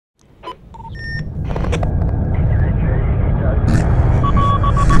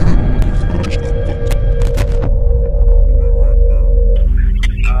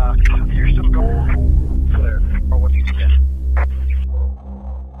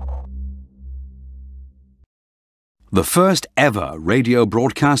The first ever radio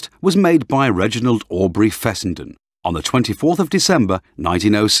broadcast was made by Reginald Fessenden on the 24th of December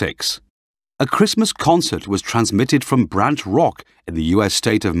 1906. A Christmas concert was transmitted from Branch Rock in the US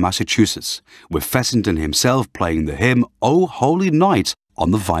state of Massachusetts, with Fessenden himself playing the hymn "O Holy Night"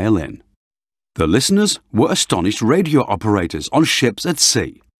 on the violin. The listeners were astonished radio operators on ships at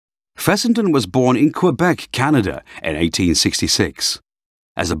sea. Fessenden was born in Quebec, Canada in 1866.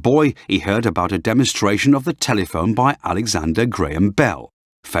 As a boy, he heard about a demonstration of the telephone by Alexander Graham Bell.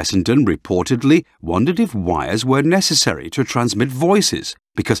 Fessenden reportedly wondered if wires were necessary to transmit voices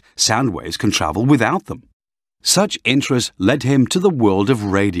because sound waves can travel without them. Such interest led him to the world of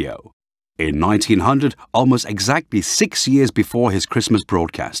radio. In 1900, almost exactly 6 years before his Christmas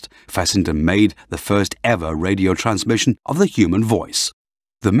broadcast, Fessenden made the first ever radio transmission of the human voice.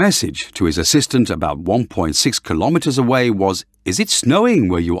 The message to his assistant about 1.6 kilometers away was, "Is it snowing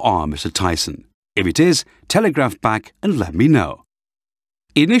where you are, Mr. Tyson? If it is, telegraph back and let me know."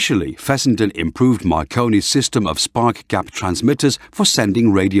 Initially, Fessenden improved Marconi's system of spark gap transmitters for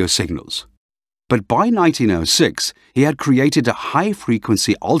sending radio signals. But by 1906, he had created a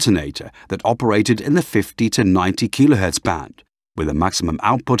high-frequency alternator that operated in the 50 to 90 kHz band, with a maximum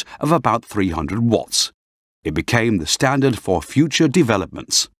output of about 300 watts. It became the standard for future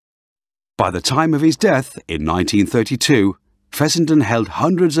developments. By the time of his death in 1932, Fessenden held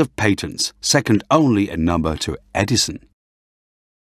hundreds of patents, second only in number to Edison.